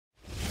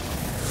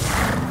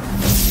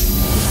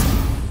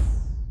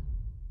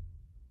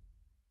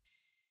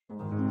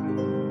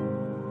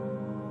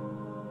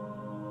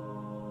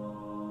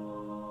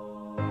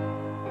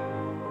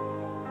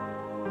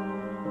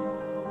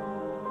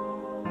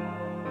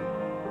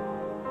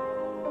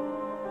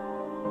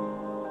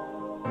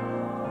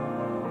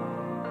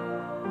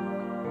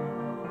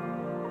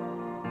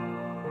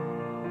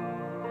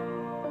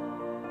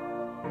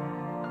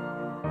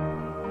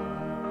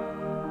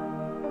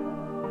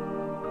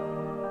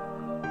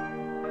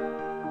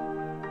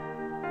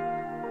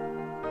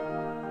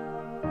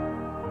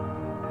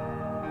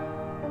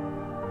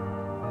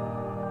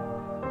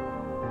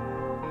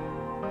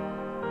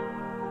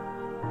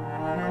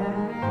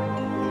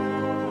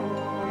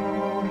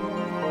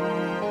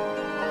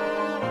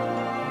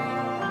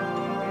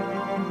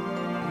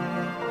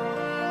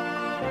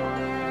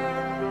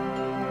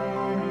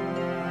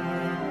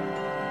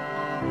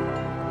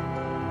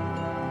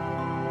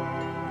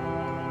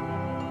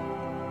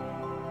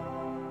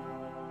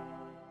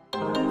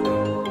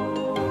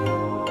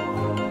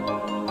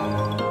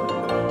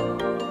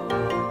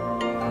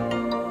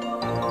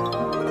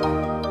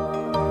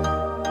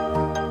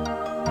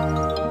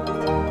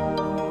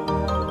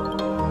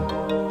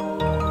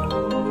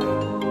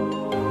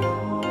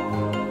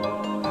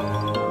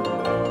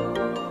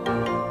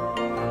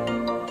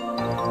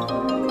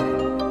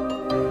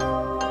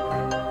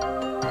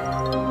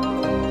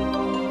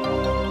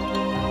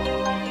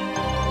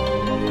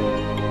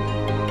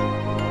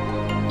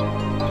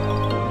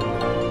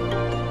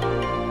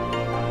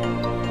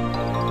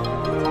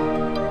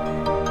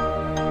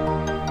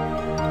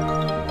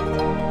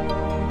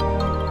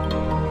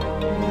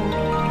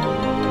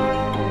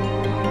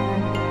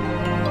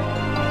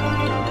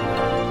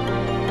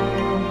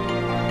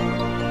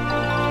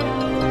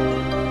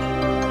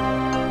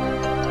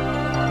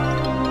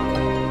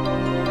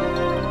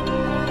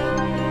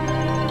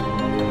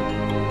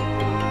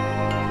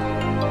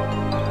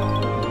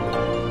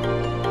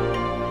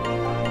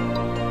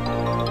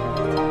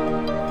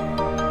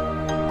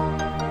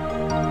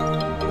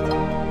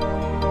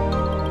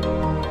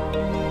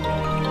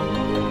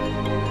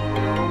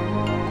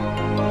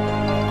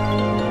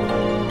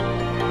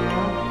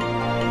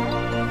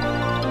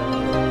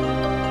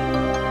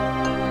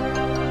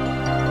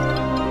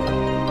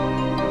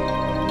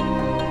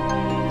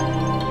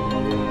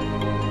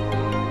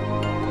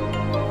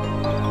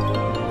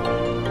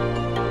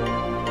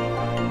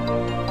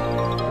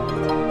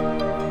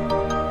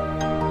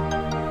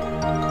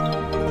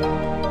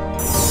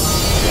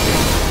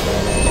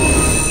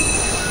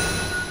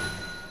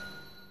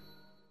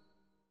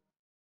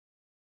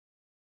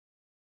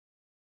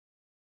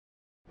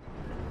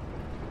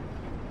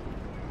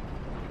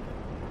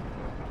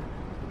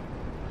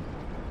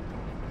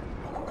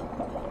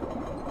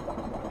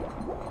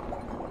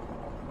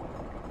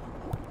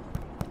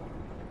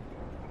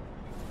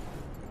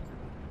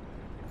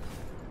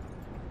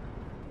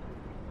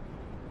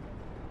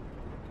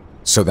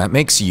So that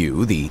makes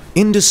you the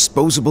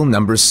indisposable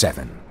number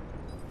 7.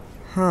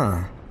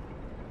 Huh.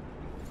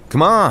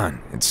 Come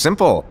on, it's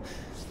simple.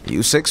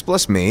 U6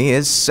 plus me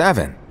is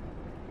 7.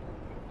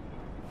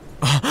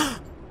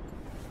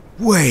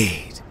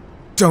 Wait,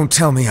 don't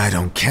tell me I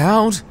don't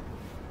count?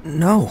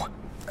 No.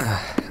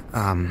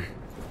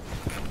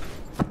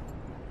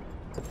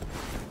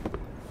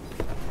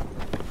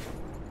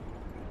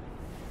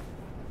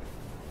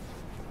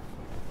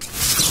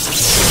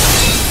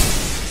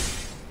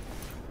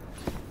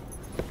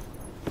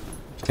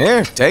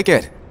 Here, take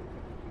it.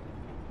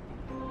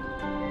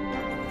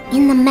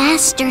 In the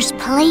Master's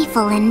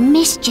playful and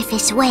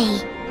mischievous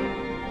way,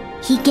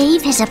 he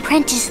gave his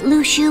apprentice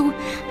Luciu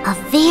a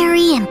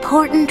very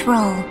important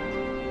role.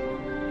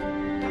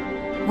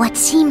 What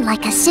seemed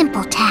like a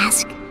simple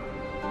task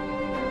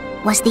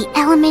was the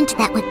element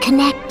that would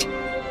connect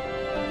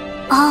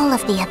all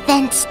of the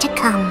events to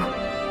come.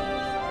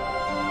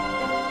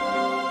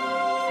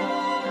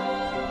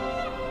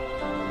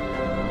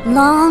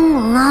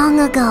 Long,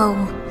 long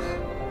ago,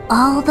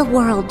 all the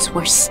worlds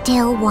were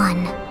still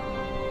one.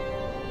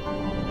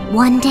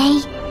 One day,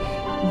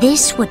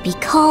 this would be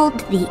called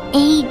the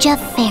Age of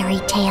Fairy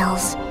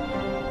Tales.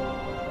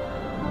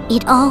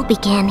 It all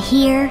began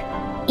here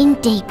in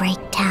Daybreak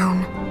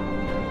Town.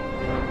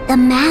 The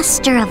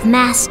Master of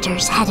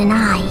Masters had an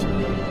eye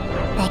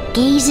that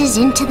gazes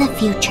into the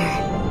future.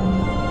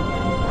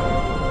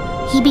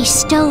 He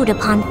bestowed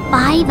upon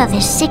 5 of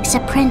his 6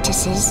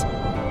 apprentices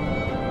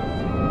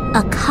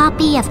a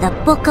copy of the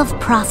Book of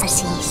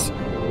Prophecies,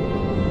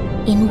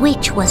 in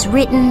which was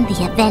written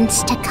the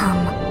events to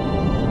come.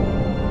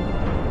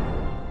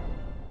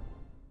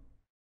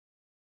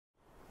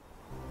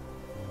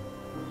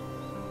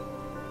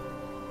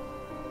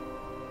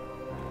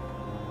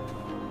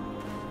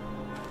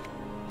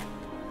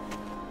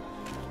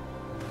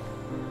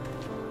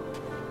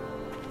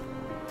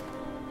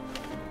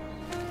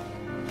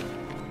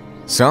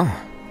 So,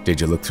 did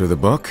you look through the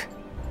book?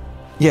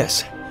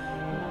 Yes.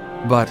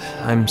 But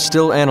I'm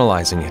still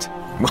analyzing it.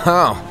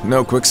 Wow,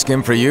 no quick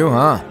skim for you,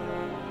 huh?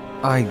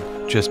 I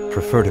just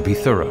prefer to be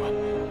thorough.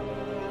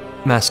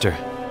 Master,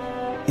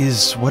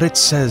 is what it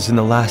says in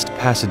the last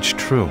passage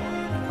true?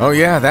 Oh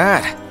yeah,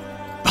 that.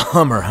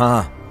 Bummer,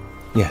 huh?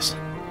 Yes.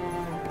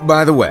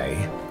 By the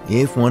way,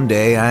 if one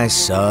day I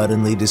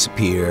suddenly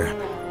disappear,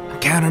 I'm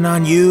counting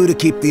on you to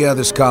keep the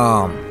others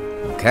calm,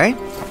 okay?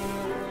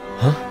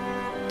 Huh?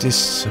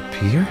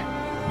 Disappear?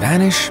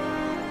 Vanish?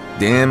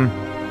 Dim?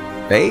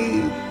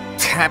 Fade?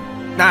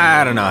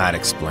 I don't know how to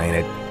explain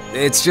it.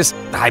 It's just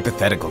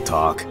hypothetical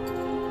talk.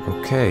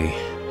 Okay.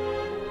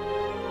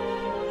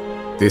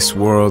 This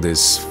world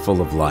is full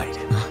of light.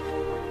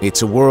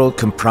 It's a world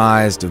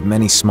comprised of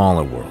many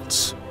smaller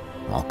worlds,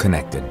 all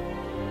connected,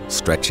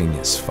 stretching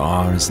as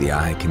far as the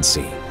eye can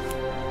see.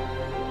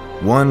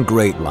 One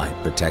great light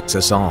protects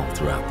us all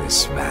throughout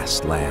this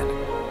vast land.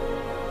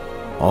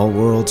 All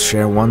worlds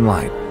share one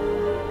light,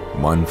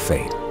 one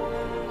fate.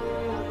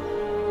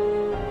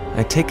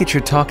 I take it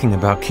you're talking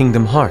about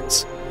Kingdom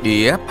Hearts.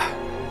 Yep,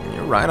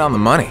 you're right on the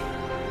money.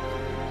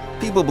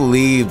 People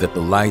believe that the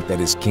light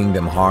that is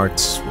Kingdom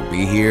Hearts will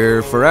be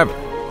here forever.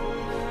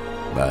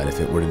 But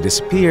if it were to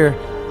disappear,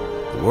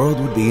 the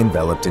world would be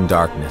enveloped in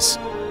darkness.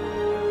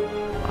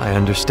 I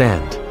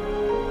understand.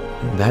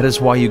 That is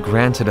why you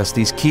granted us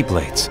these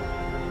Keyblades.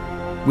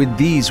 With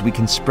these, we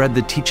can spread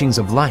the teachings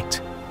of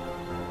light.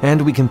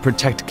 And we can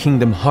protect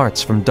Kingdom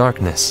Hearts from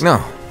darkness. No,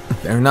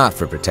 they're not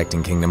for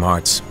protecting Kingdom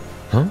Hearts.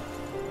 Huh?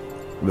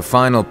 The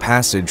final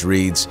passage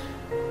reads,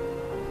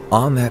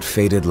 "On that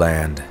fated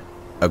land,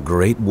 a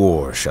great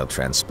war shall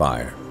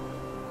transpire.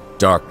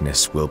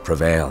 Darkness will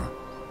prevail,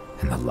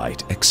 and the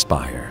light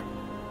expire."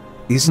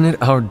 Isn't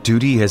it our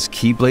duty as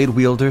Keyblade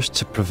wielders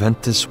to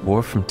prevent this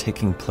war from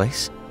taking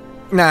place?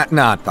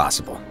 Not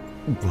possible.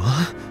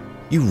 What?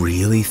 You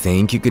really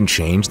think you can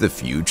change the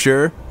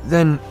future?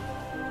 Then,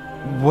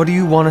 what do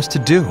you want us to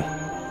do?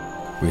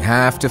 We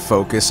have to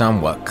focus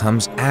on what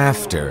comes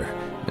after.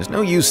 There's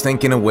no use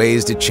thinking of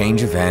ways to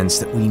change events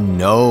that we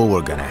know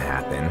are gonna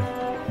happen.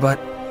 But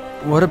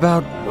what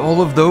about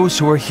all of those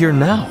who are here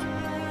now?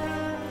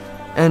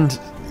 And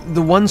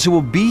the ones who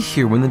will be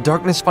here when the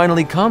darkness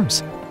finally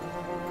comes?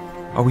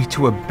 Are we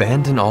to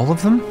abandon all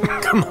of them?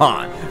 Come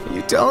on, are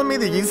you telling me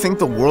that you think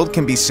the world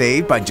can be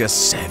saved by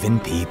just 7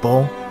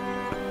 people?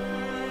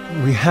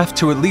 We have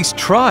to at least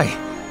try.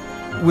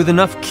 With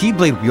enough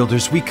Keyblade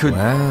wielders, we could...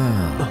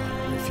 Well,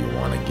 if you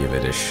want to give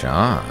it a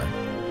shot.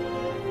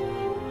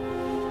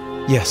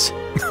 Yes.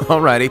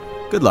 Alrighty,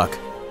 good luck.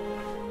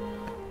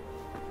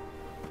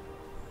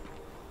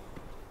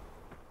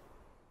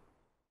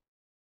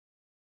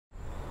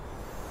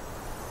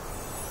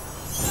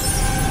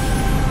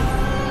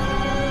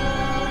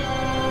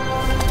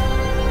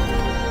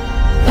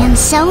 And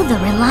so the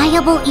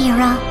reliable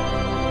Era,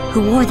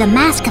 who wore the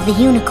mask of the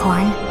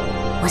unicorn,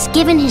 was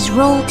given his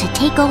role to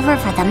take over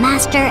for the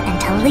Master and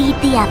to lead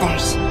the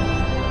others.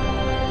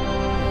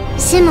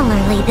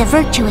 Similarly, the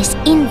virtuous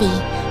Envy,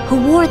 who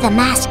wore the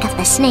mask of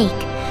the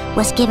snake,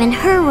 was given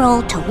her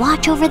role to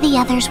watch over the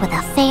others with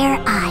a fair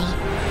eye.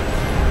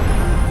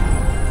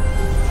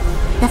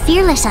 The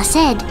fearless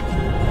Aseid,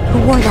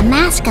 who wore the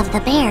mask of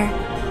the bear,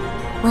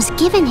 was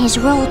given his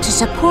role to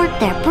support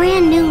their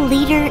brand new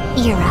leader,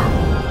 Ira.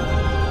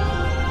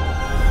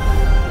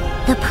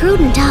 The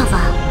prudent Ava,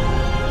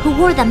 who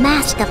wore the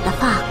mask of the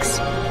fox,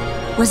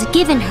 was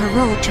given her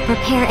role to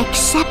prepare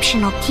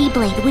exceptional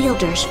Keyblade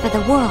wielders for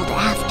the world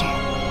after.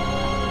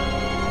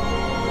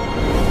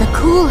 The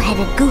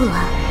cool-headed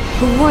Gula,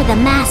 who wore the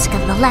mask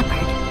of the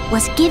leopard,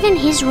 was given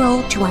his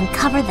role to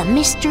uncover the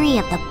mystery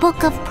of the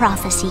Book of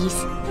Prophecies.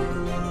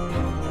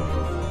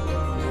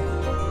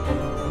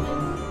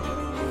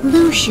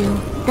 Lushu,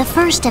 the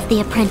first of the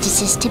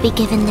apprentices to be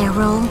given their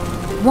role,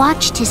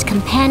 watched his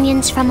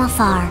companions from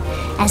afar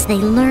as they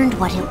learned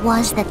what it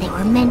was that they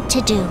were meant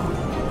to do.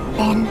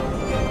 Then,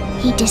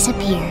 he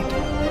disappeared.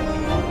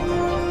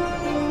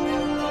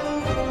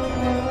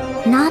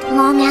 Not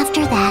long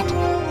after that,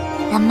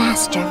 the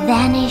master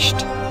vanished,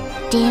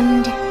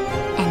 dimmed,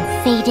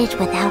 and faded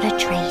without a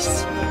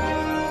trace.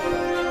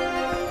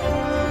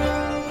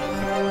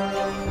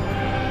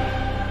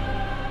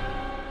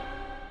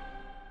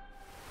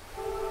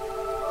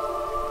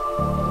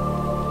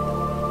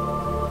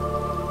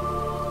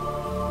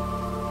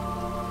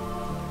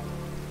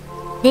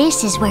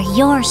 This is where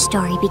your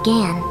story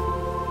began.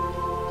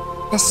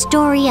 The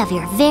story of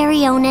your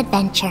very own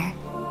adventure.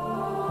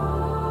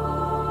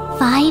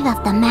 5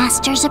 of the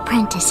Master's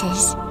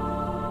apprentices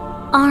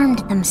armed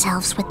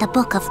themselves with the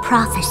Book of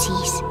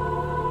Prophecies.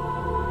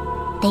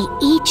 They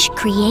each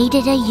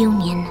created a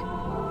union.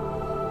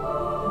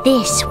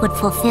 This would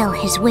fulfill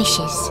his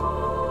wishes.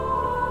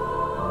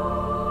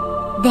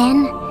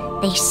 Then,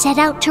 they set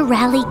out to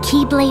rally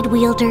Keyblade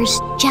wielders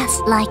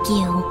just like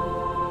you.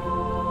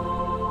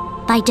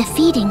 By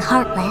defeating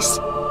Heartless,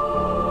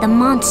 the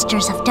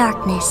monsters of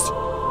darkness,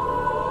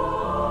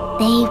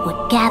 they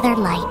would gather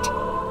light.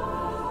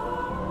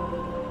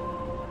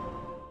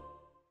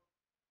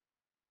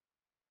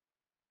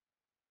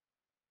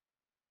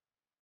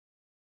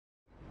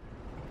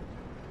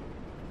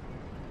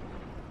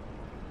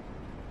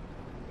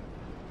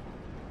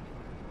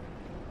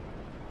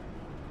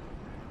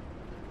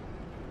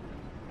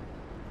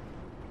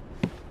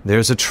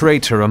 There's a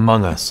traitor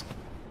among us.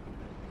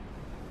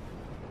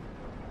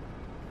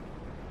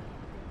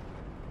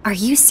 Are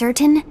you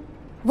certain?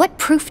 What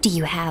proof do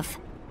you have?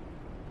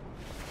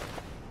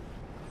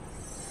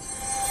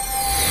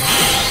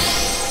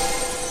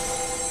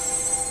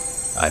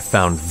 I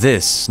found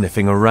this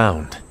sniffing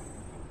around.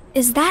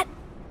 Is that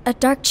a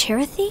dark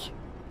Cherothy?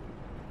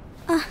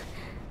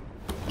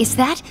 Is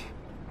that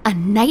a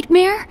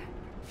nightmare?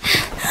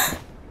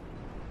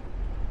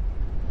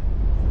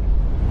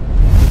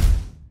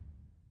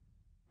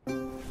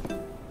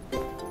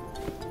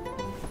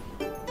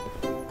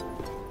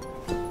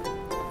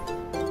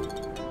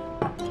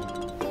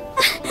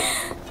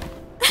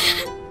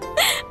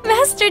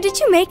 Master, did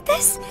you make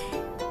this?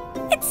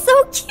 It's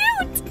so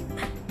cute!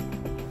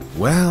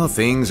 Well,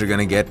 things are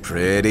gonna get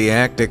pretty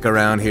hectic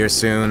around here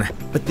soon.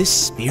 But this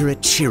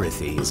spirit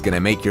Cherothy is gonna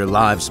make your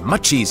lives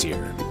much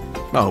easier.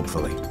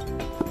 Hopefully.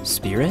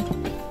 Spirit?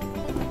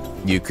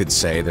 You could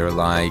say they're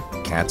like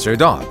cats or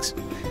dogs.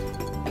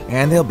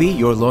 And they'll be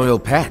your loyal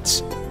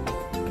pets.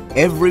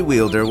 Every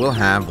wielder will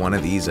have one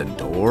of these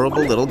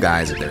adorable little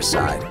guys at their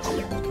side.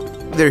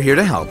 They're here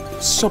to help,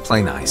 so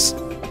play nice.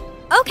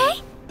 Okay.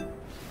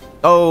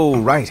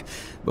 Oh, right.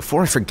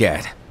 Before I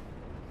forget.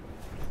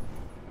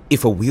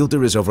 If a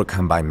wielder is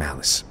overcome by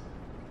malice,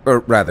 or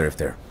rather if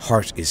their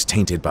heart is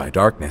tainted by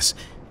darkness,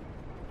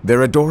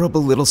 their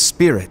adorable little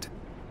spirit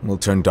will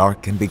turn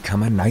dark and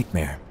become a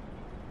nightmare.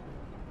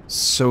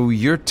 So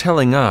you're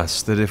telling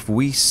us that if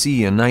we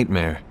see a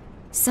nightmare...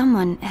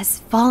 Someone has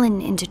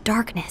fallen into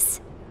darkness.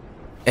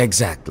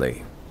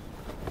 Exactly.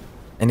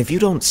 And if you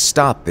don't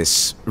stop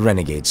this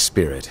renegade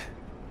spirit,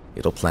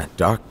 it'll plant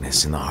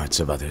darkness in the hearts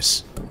of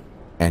others.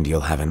 And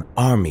you'll have an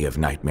army of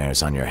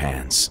nightmares on your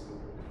hands.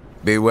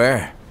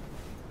 Beware.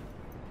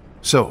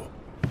 So,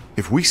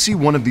 if we see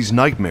one of these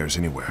nightmares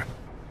anywhere,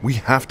 we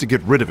have to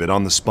get rid of it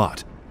on the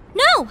spot.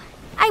 No!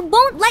 I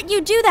won't let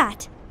you do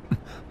that!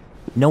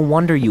 No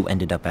wonder you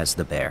ended up as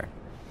the bear.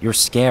 You're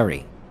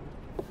scary.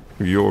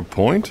 Your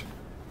point?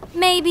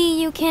 Maybe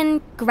you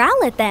can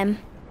growl at them.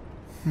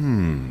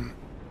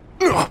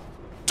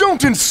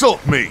 Don't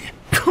insult me!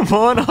 Come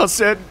on,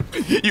 Aseid.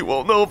 You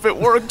won't know if it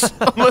works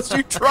unless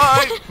you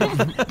try.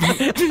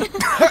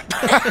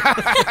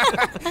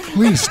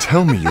 Please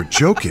tell me you're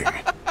joking.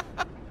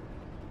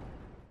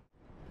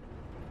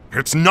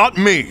 It's not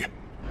me!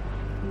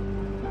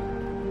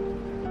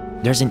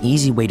 There's an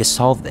easy way to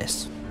solve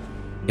this.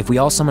 If we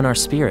all summon our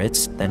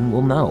spirits, then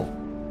we'll know.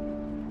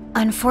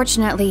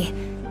 Unfortunately,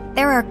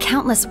 there are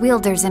countless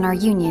wielders in our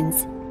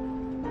unions.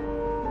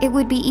 It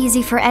would be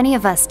easy for any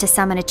of us to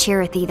summon a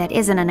Cherothy that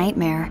isn't a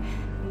nightmare.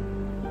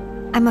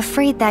 I'm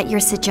afraid that your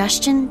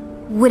suggestion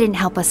wouldn't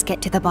help us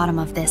get to the bottom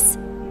of this.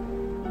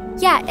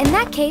 Yeah, in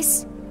that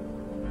case,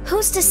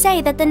 who's to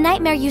say that the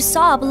nightmare you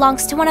saw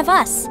belongs to one of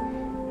us?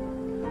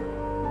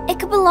 It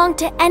could belong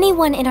to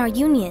anyone in our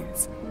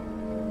unions.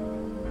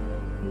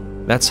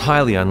 That's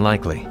highly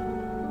unlikely.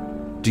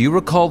 Do you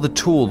recall the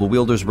tool the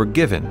wielders were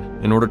given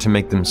in order to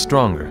make them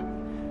stronger?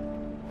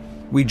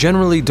 We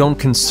generally don't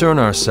concern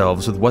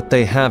ourselves with what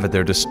they have at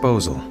their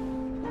disposal.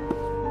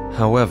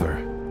 However,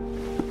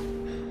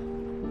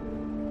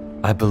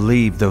 I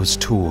believe those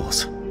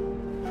tools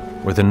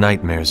were the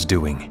Nightmare's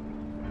doing.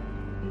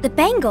 The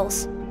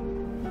bangles.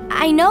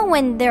 I know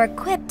when they're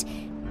equipped,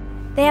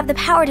 they have the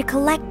power to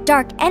collect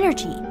dark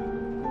energy.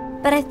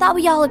 But I thought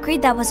we all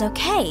agreed that was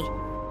okay.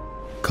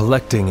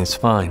 Collecting is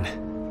fine,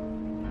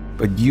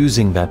 but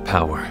using that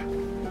power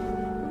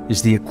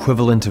is the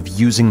equivalent of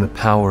using the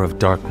power of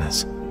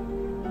darkness.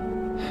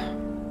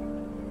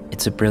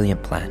 It's a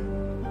brilliant plan.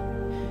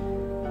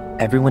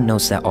 Everyone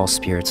knows that all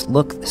spirits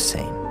look the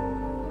same,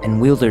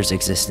 and wielders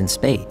exist in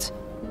spades.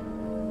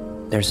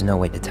 There's no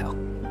way to tell.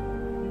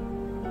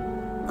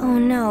 Oh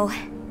no.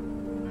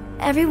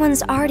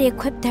 Everyone's already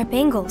equipped their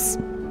bangles.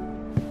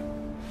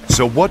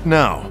 So what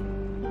now?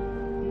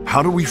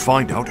 How do we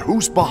find out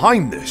who's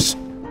behind this?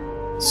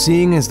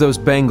 Seeing as those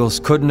bangles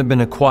couldn't have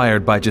been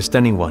acquired by just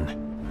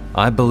anyone,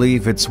 I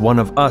believe it's one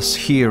of us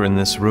here in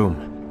this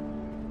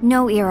room.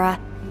 No, Ira.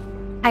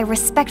 I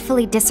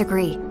respectfully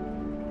disagree.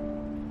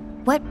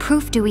 What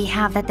proof do we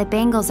have that the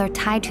bangles are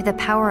tied to the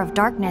power of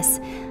darkness,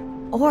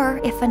 or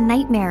if a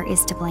nightmare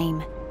is to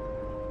blame?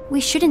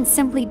 We shouldn't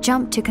simply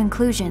jump to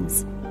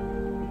conclusions.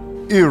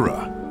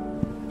 Ira,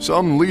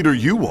 some leader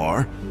you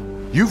are.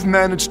 You've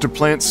managed to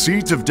plant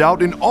seeds of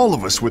doubt in all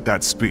of us with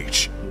that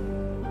speech.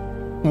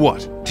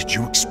 What, did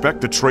you expect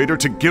the traitor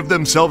to give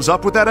themselves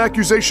up with that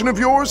accusation of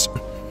yours?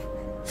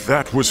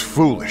 That was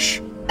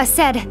foolish.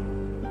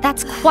 Aced,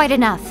 that's quite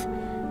enough.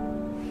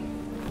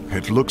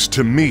 It looks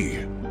to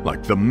me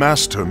like the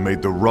Master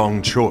made the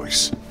wrong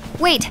choice.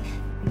 Wait,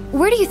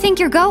 where do you think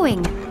you're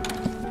going?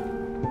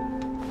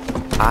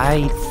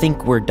 I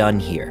think we're done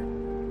here.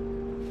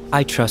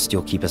 I trust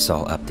you'll keep us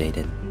all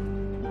updated.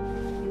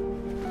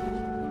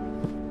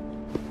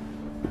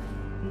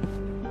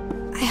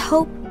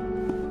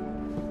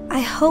 I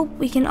hope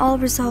we can all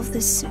resolve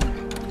this soon.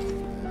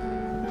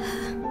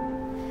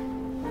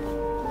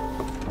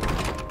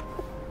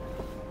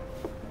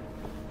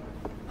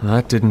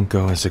 That didn't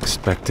go as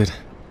expected.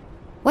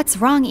 What's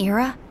wrong,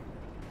 Ira?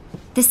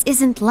 This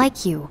isn't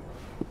like you.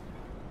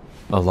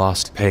 A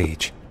lost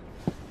page.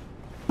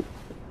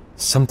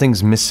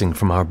 Something's missing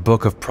from our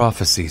book of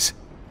prophecies.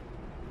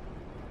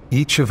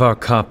 Each of our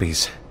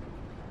copies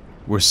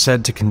were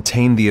said to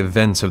contain the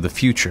events of the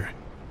future.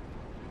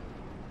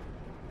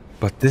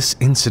 But this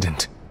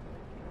incident,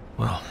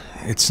 well,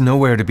 it's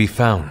nowhere to be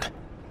found.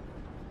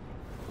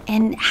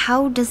 And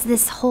how does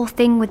this whole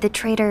thing with the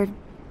traitor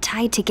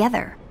tie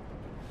together?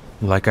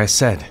 Like I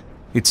said,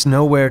 it's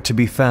nowhere to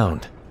be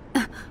found.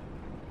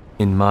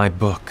 In my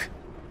book.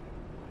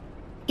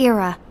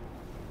 Ira,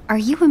 are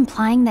you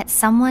implying that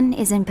someone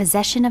is in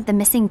possession of the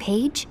missing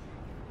page?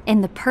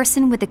 And the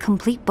person with the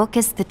complete book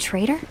is the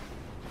traitor?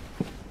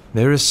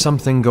 There is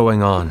something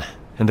going on,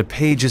 and a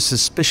page is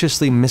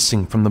suspiciously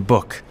missing from the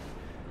book.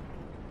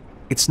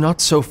 It's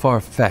not so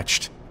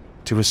far-fetched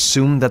to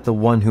assume that the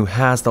one who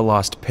has the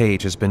lost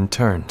page has been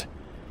turned,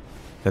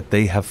 that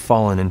they have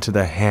fallen into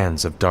the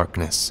hands of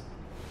darkness.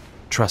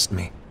 Trust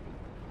me.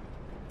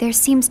 There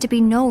seems to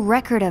be no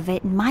record of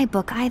it in my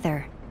book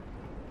either.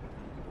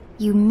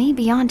 You may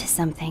be onto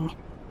something.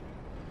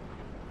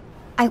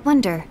 I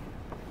wonder,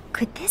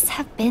 could this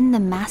have been the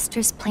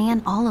Master's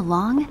plan all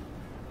along?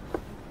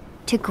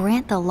 To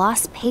grant the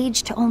lost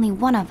page to only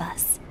one of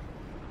us?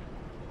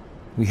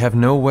 We have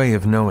no way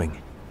of knowing.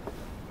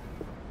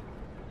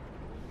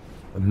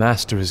 The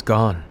Master is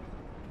gone.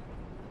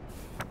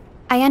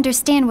 I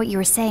understand what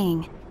you're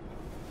saying.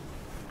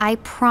 I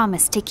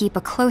promise to keep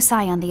a close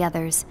eye on the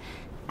others.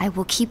 I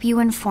will keep you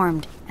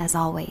informed, as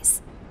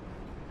always.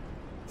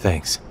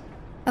 Thanks.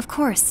 Of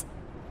course.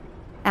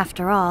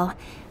 After all,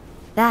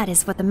 that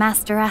is what the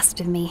Master asked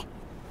of me.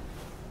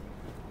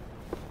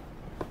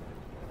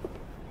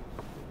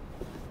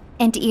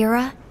 And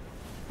Ira,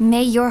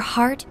 may your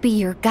heart be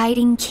your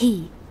guiding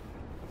key.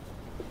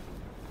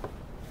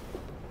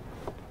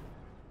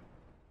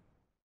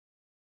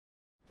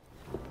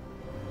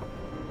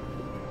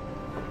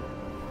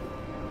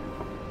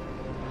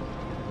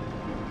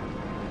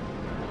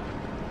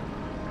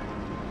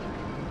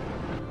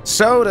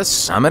 So, to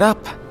sum it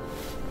up,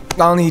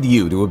 I'll need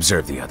you to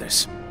observe the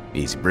others.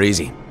 Easy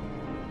breezy.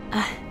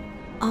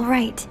 All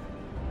right.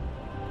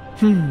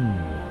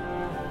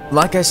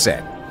 Like I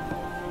said,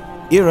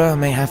 Ira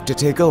may have to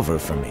take over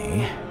for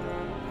me.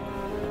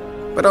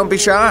 But don't be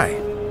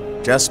shy.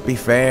 Just be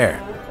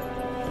fair.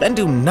 And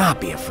do not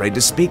be afraid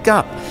to speak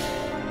up.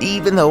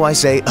 Even though I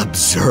say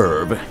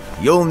observe,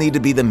 you'll need to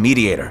be the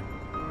mediator.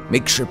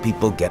 Make sure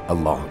people get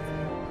along.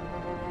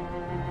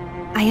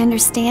 I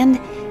understand.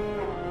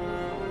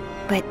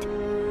 But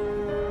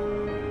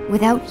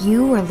without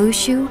you or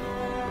Luciu,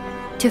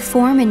 to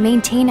form and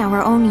maintain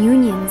our own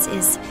unions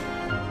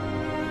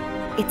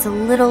it's a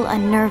little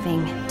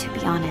unnerving, to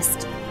be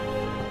honest.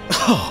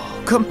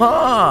 Oh, come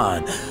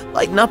on!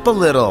 Lighten up a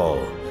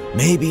little.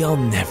 Maybe I'll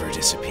never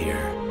disappear.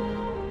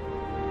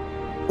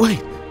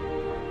 Wait,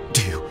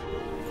 do you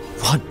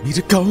want me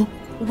to go?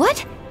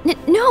 What?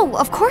 No,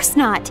 of course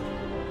not.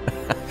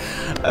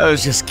 I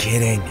was just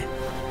kidding.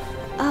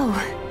 Oh,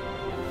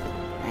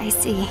 I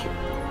see.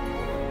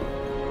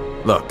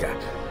 Look,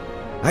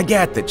 I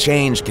get that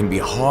change can be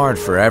hard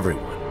for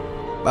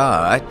everyone,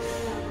 but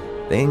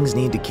things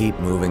need to keep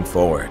moving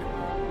forward.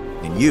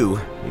 And you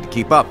need to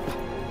keep up.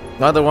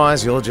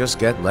 Otherwise, you'll just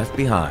get left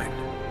behind,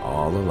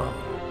 all alone.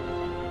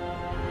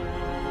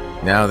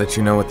 Now that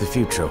you know what the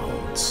future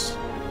holds,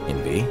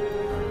 Envy,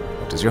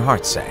 what does your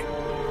heart say?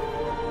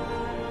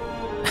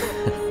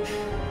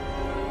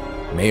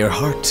 May your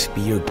heart be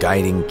your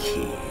guiding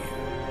key.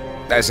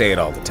 I say it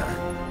all the time.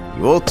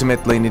 You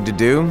ultimately need to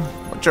do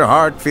what your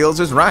heart feels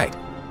is right.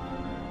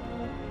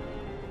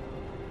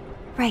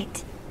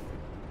 Right.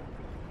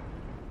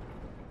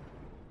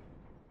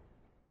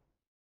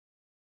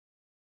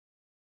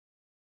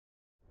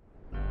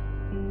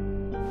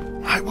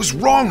 I was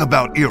wrong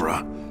about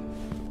Ira.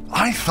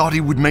 I thought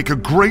he would make a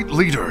great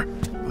leader,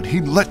 but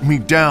he let me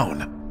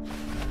down.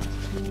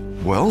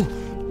 Well,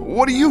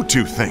 what do you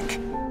two think?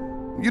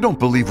 You don't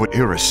believe what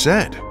Ira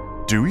said,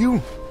 do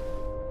you?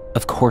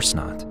 Of course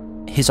not.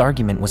 His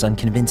argument was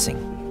unconvincing.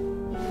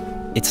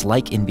 It's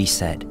like Envy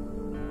said.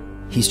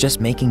 He's just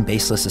making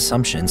baseless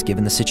assumptions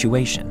given the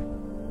situation.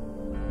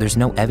 There's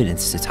no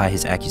evidence to tie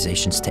his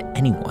accusations to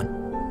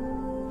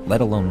anyone,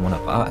 let alone one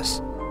of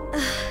us.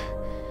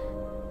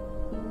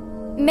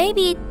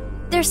 Maybe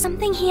there's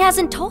something he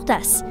hasn't told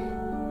us.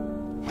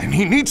 And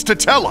he needs to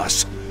tell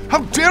us! How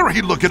dare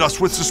he look at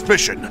us with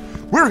suspicion?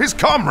 We're his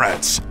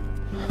comrades!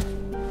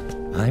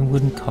 I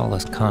wouldn't call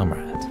us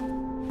comrades.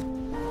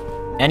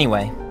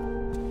 Anyway,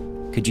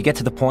 could you get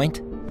to the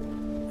point?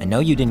 I know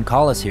you didn't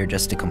call us here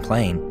just to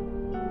complain.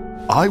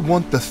 I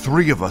want the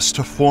three of us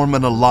to form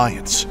an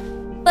alliance.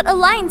 But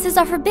alliances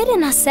are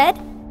forbidden, us said.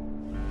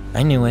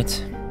 I knew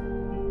it.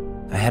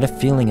 I had a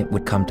feeling it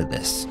would come to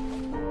this.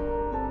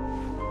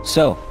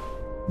 So,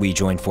 we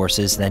join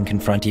forces, then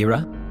confront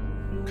Ira?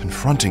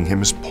 Confronting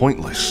him is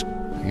pointless.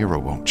 Ira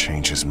won't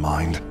change his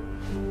mind.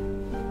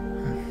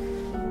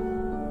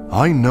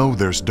 I know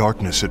there's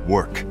darkness at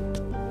work.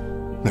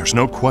 There's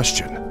no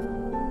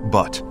question.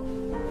 But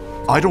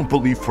I don't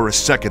believe for a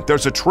second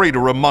there's a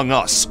traitor among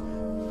us.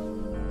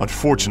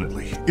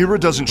 Unfortunately, Ira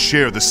doesn't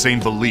share the same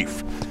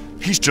belief.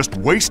 He's just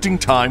wasting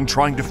time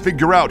trying to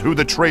figure out who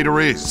the traitor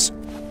is.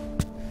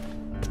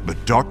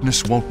 But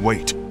darkness won't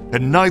wait,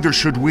 and neither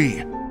should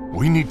we.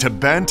 We need to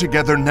band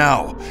together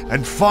now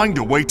and find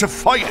a way to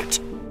fight it.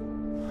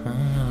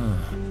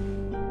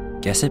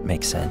 Guess it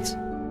makes sense.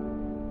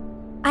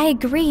 I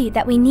agree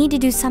that we need to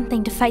do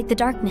something to fight the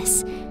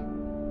darkness.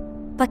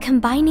 But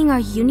combining our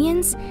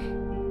unions?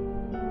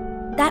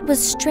 That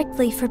was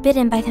strictly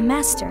forbidden by the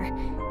Master.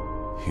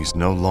 He's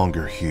no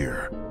longer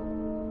here.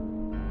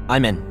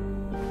 I'm in.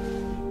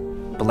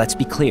 But let's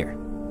be clear.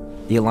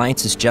 The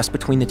alliance is just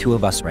between the two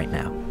of us right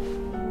now.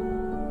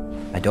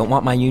 I don't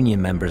want my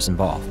union members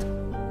involved.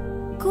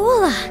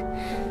 Gula!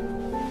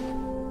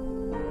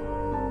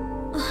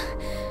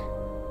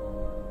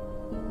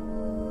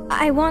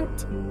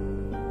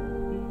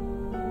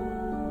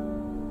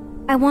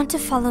 I want to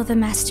follow the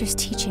Master's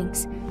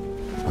teachings.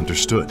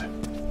 Understood.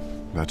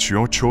 That's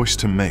your choice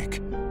to make.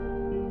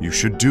 You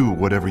should do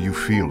whatever you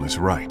feel is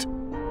right.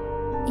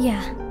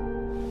 Yeah.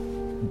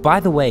 By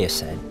the way,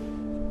 Ased,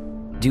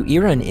 do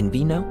Ira and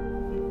Envy know?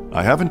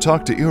 I haven't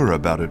talked to Ira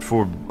about it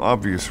for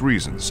obvious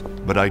reasons,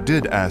 but I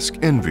did ask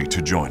Envy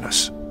to join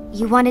us.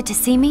 You wanted to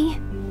see me?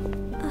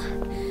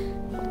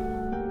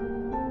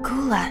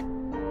 Gula,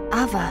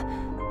 Ava,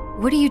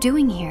 what are you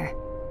doing here?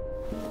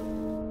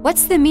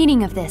 What's the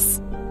meaning of this?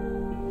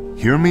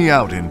 Hear me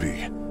out,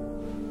 Envy.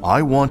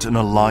 I want an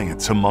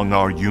alliance among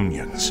our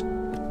unions.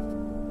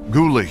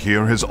 Gula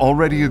here has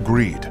already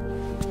agreed.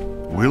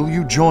 Will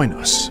you join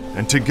us,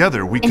 and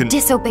together we can— And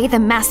disobey the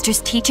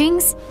Master's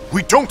teachings?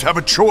 We don't have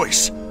a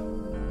choice!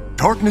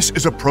 Darkness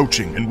is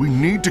approaching, and we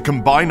need to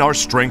combine our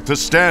strength to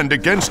stand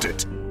against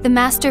it. The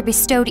Master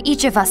bestowed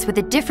each of us with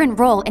a different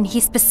role, and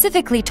he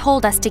specifically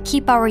told us to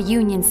keep our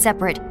union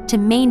separate, to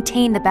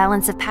maintain the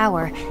balance of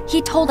power.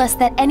 He told us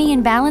that any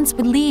imbalance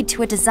would lead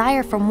to a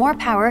desire for more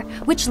power,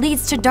 which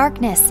leads to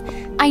darkness.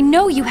 I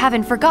know you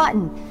haven't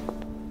forgotten.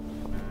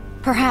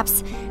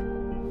 Perhaps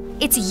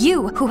it's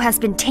you who has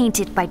been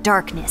tainted by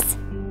darkness.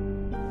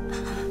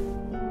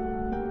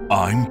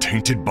 I'm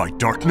tainted by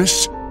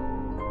darkness?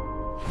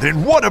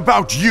 Then what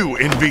about you,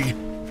 Envy?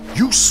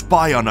 You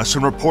spy on us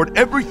and report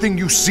everything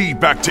you see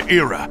back to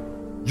Ira.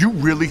 You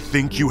really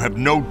think you have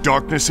no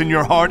darkness in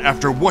your heart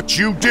after what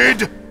you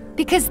did?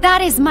 Because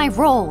that is my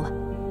role.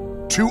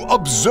 To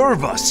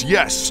observe us,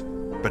 yes,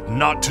 but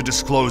not to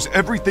disclose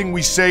everything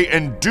we say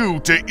and do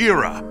to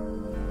Ira.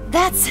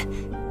 That's—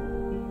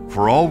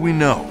 For all we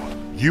know,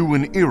 you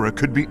and Ira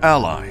could be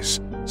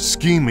allies,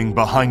 scheming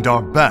behind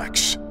our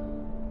backs.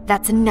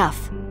 That's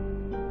enough.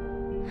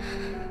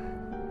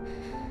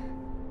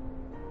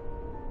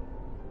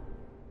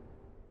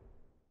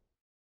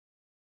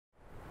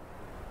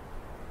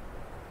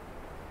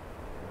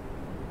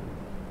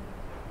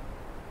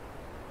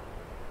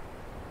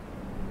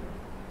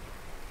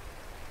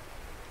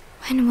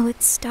 When will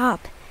it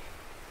stop?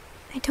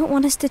 I don't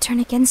want us to turn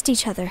against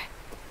each other.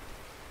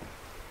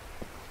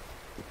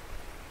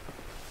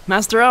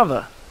 Master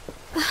Alva.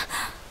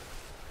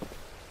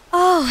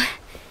 Oh,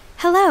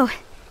 hello.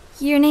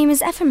 Your name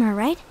is Ephemer,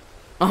 right?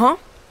 Uh-huh.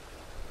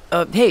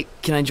 Hey,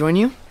 can I join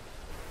you?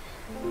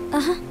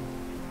 Uh-huh.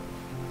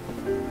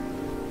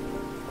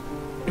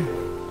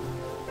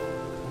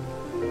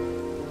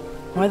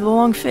 Why the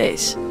long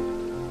face?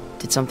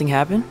 Did something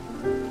happen?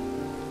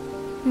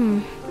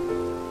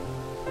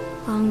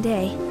 Long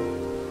day.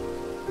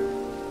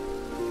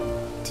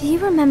 Do you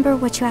remember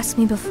what you asked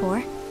me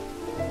before?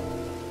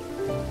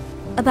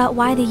 About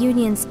why the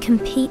unions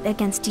compete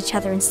against each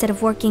other instead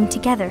of working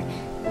together.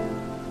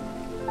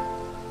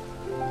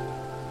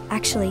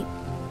 Actually,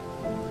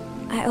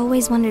 I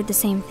always wondered the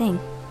same thing.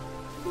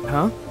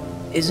 Huh?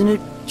 Isn't it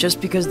just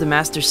because the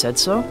Master said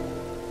so?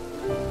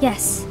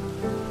 Yes.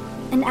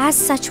 And as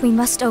such, we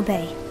must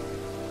obey.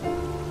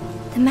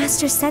 The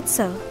Master said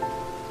so,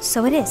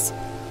 so it is.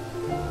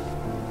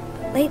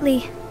 But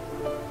lately,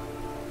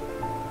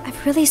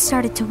 I've really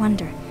started to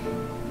wonder.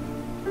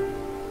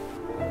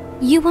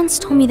 You once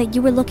told me that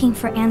you were looking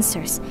for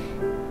answers.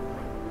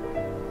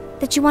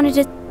 That you wanted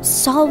to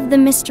solve the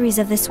mysteries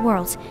of this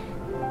world.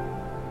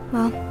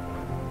 Well,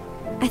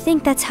 I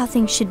think that's how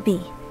things should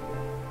be.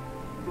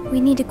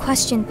 We need to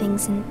question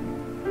things and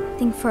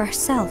think for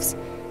ourselves.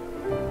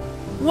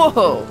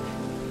 Whoa!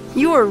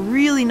 You are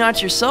really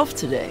not yourself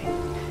today.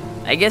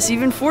 I guess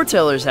even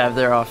foretellers have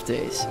their off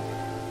days.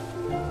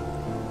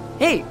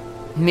 Hey,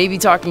 maybe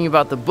talking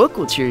about the book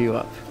will cheer you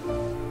up.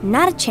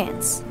 Not a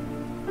chance.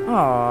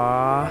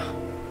 Aww.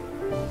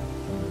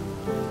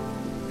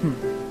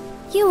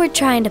 You were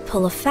trying to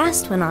pull a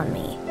fast one on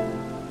me,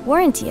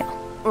 weren't you?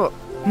 Oh,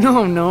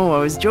 no, I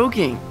was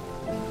joking.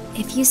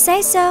 If you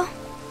say so.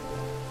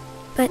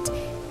 But,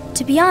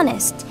 to be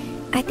honest,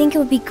 I think it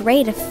would be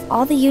great if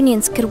all the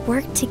unions could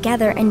work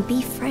together and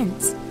be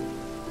friends.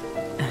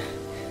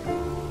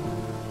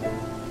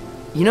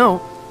 You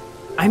know,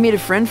 I made a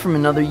friend from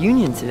another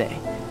union today.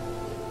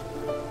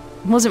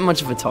 Wasn't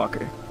much of a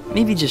talker,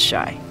 maybe just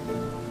shy.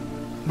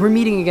 We're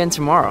meeting again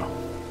tomorrow.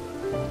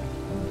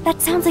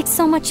 That sounds like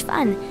so much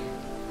fun.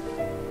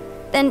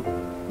 Then,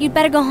 you'd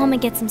better go home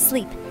and get some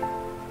sleep.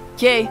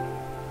 Okay.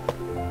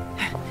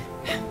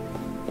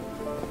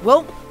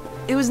 Well,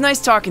 it was nice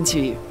talking to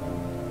you.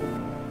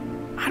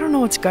 I don't know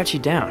what's got you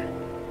down,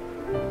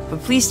 but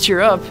please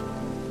cheer up.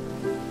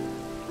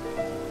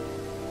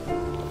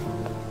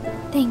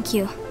 Thank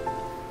you.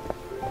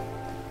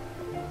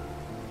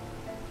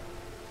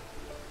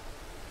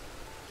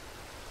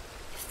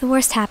 If the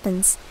worst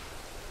happens,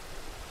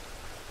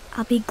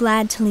 I'll be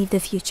glad to leave the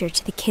future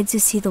to the kids who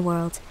see the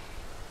world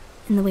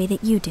in the way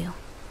that you do.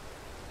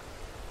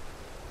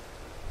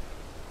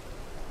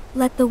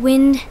 Let the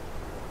wind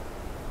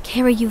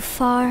carry you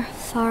far,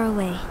 far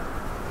away.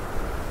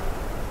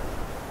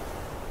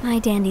 My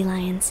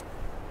dandelions.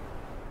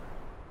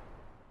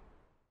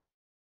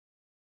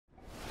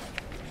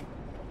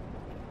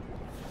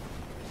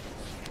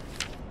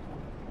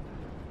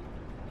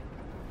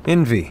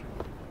 Envy.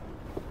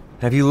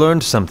 Have you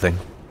learned something?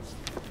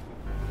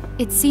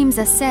 It seems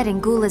Ased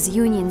and Gula's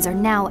unions are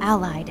now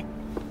allied.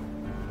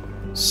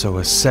 So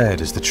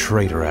Ased is the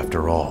traitor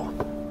after all.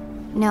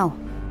 No,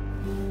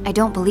 I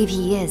don't believe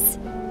he is.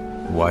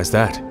 Why's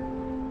that?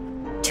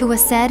 To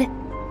Ased,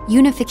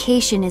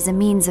 unification is a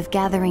means of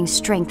gathering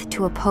strength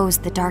to oppose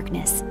the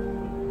darkness.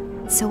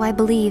 So I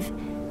believe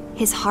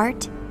his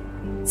heart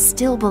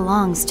still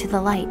belongs to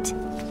the light.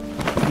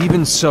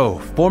 Even so,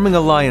 forming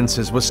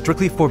alliances was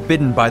strictly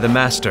forbidden by the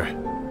Master.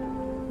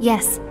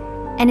 Yes,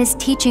 and his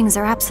teachings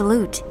are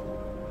absolute.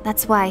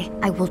 That's why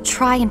I will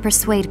try and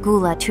persuade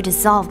Gula to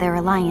dissolve their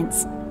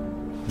alliance.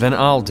 Then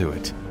I'll do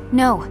it.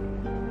 No.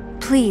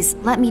 Please,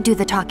 let me do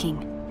the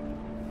talking.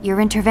 Your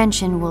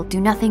intervention will do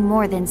nothing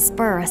more than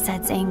spur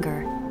Ased's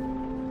anger.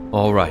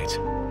 All right.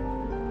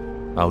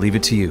 I'll leave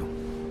it to you.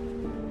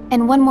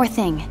 And one more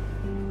thing.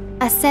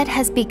 Ased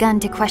has begun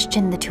to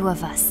question the two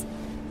of us.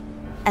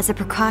 As a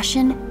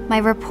precaution, my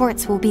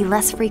reports will be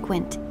less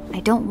frequent. I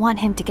don't want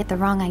him to get the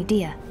wrong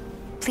idea.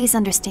 Please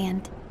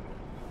understand.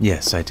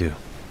 Yes, I do.